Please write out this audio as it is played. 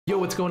Yo,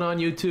 what's going on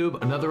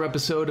YouTube? Another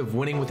episode of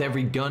Winning with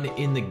Every Gun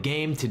in the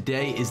Game.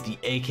 Today is the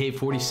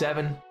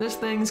AK47. This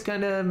thing's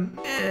kinda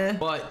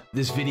but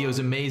this video is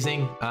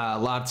amazing.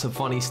 Lots of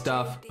funny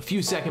stuff, a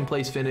few second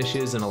place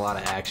finishes, and a lot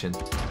of action.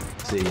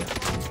 See ya.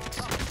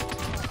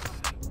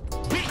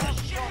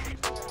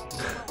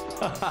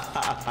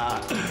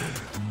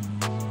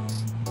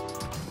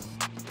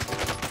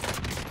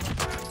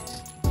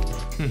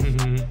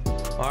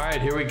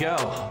 Alright, here we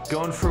go.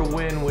 Going for a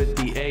win with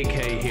the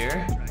AK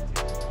here.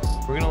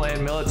 We're gonna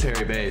land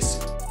military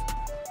base.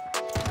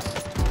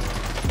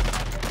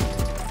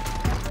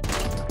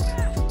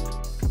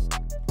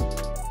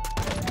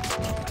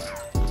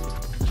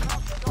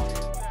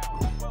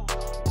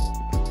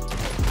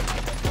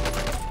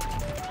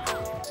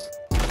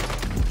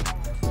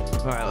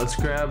 Alright, let's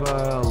grab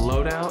a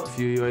loadout, a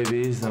few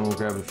UAVs, then we'll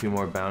grab a few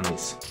more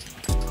bounties.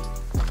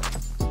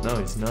 No,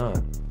 he's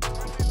not.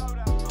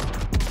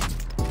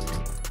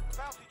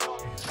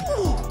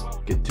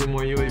 Get 2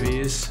 more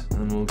UAVs,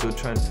 and then we'll go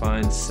try and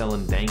find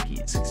Selling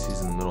Dankies, because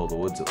he's in the middle of the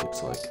woods, it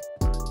looks like.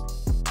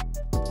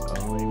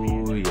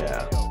 Oh,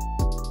 yeah.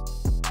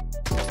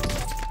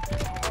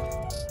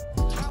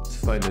 He's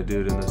fighting a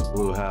dude in this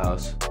blue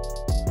house.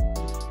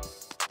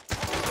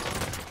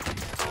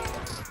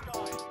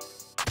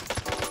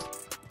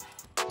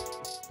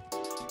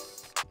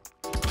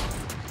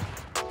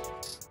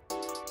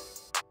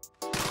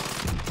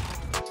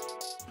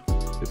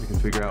 See if we can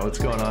figure out what's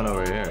going on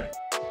over here.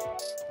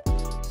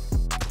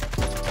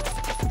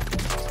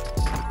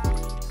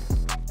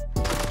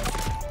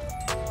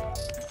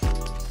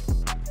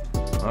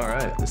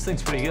 Alright, this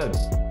thing's pretty good.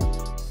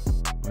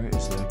 Where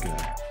is that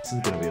guy? This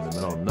is gonna be in the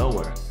middle of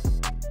nowhere.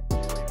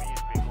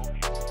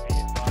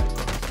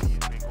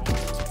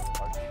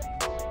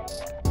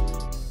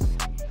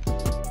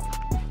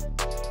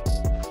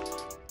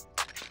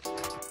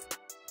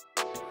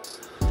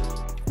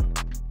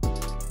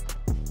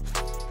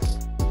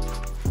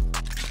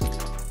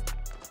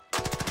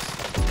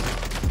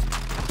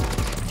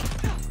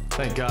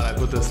 Thank God I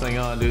put this thing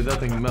on, dude.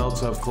 That thing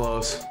melts up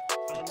close.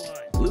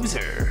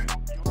 Loser.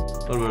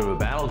 A little bit of a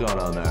battle going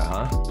on there,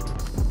 huh?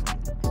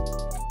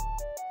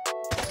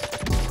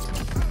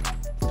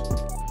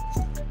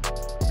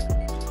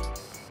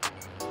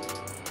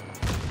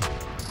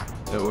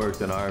 It worked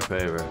in our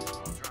favor.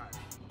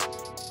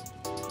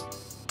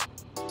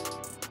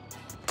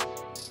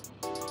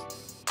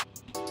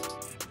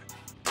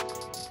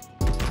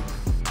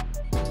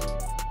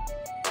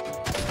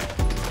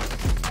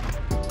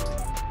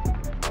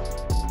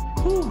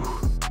 Whew.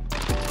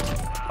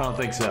 I don't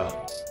think so.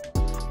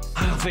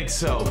 I don't think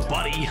so,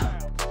 buddy.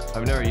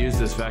 I've never used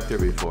this vector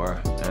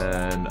before,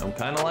 and I'm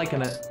kind of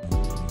liking it.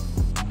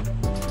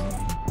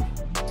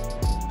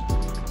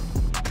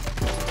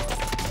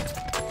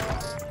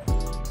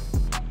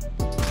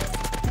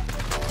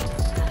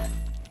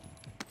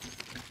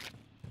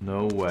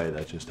 No way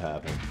that just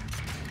happened.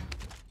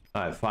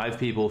 Alright, 5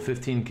 people,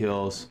 15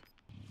 kills.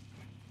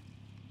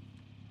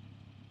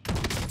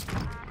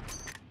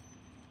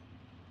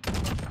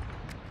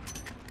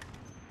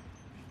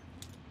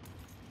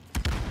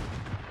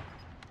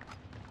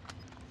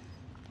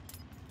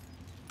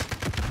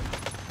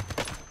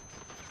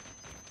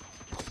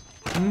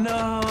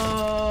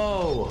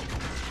 No!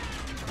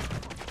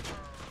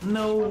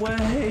 No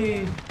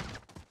way!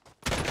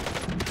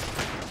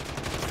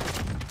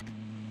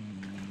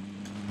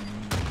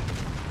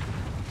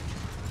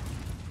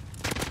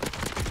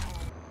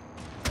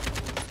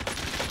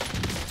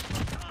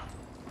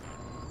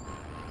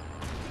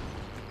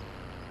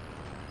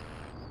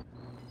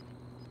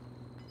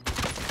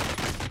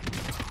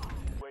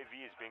 UAV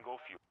is bingo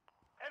fuel.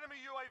 Enemy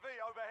UAV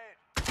overhead.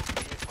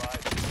 Be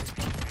advised,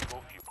 bingo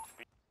fuel.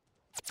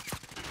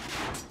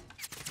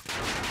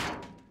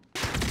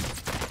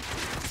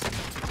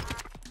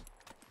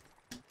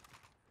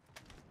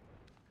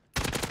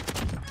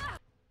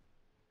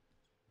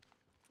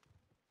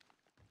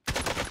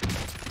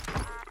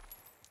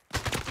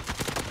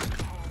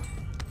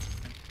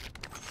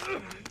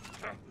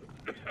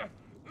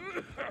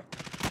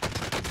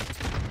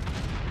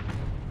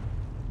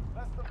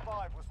 Less than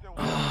 5, we're still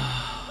winning.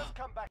 Let's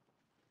come back.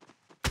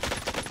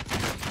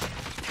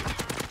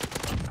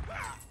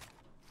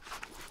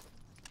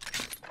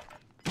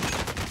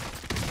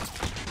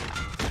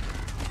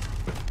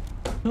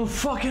 No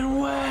fucking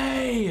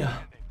way!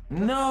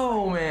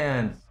 No,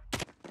 man!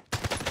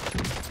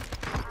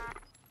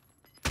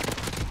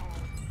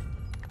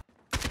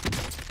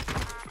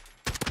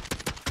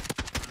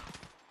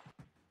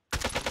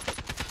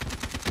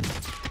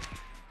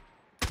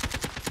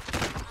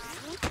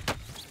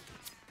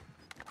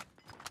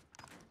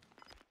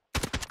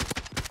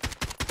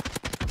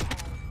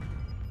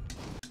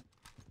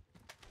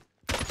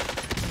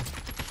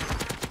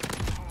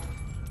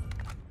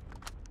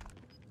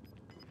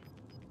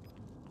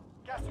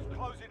 Gas is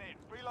closing in.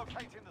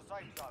 Relocating the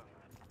safe zone.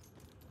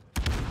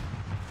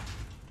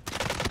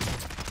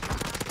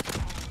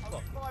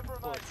 Only 5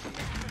 remain.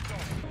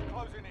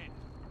 Closing in.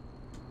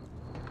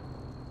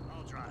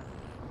 I'll drive.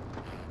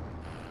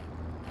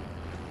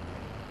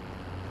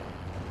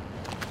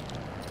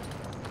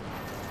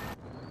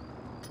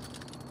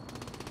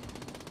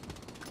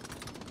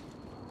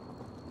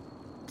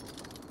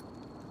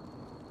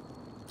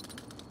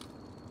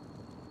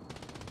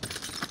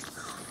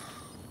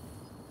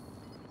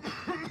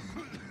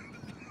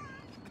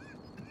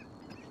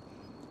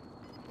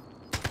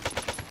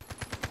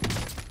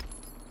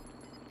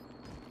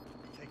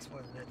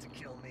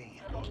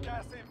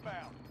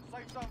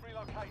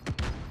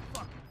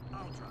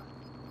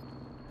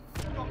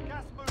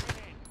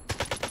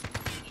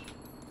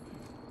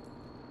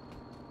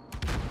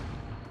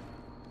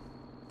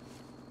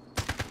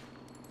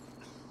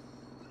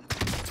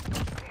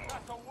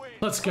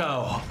 Let's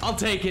go. I'll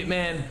take it,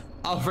 man.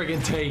 I'll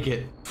freaking take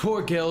it.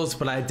 4 kills,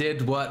 but I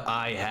did what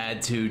I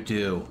had to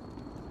do.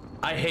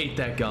 I hate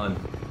that gun.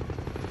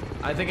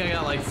 I think I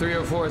got like 3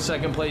 or 4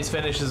 second place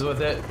finishes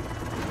with it.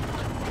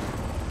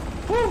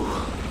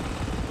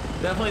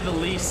 Whew. Definitely the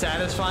least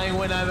satisfying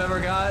win I've ever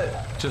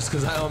got, just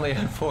because I only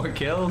had 4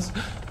 kills.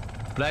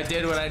 But I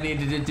did what I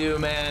needed to do,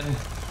 man.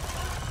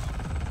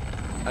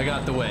 I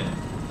got the win.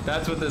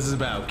 That's what this is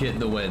about, getting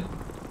the win.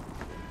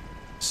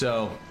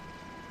 So,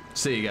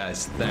 see you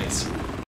guys. Thanks.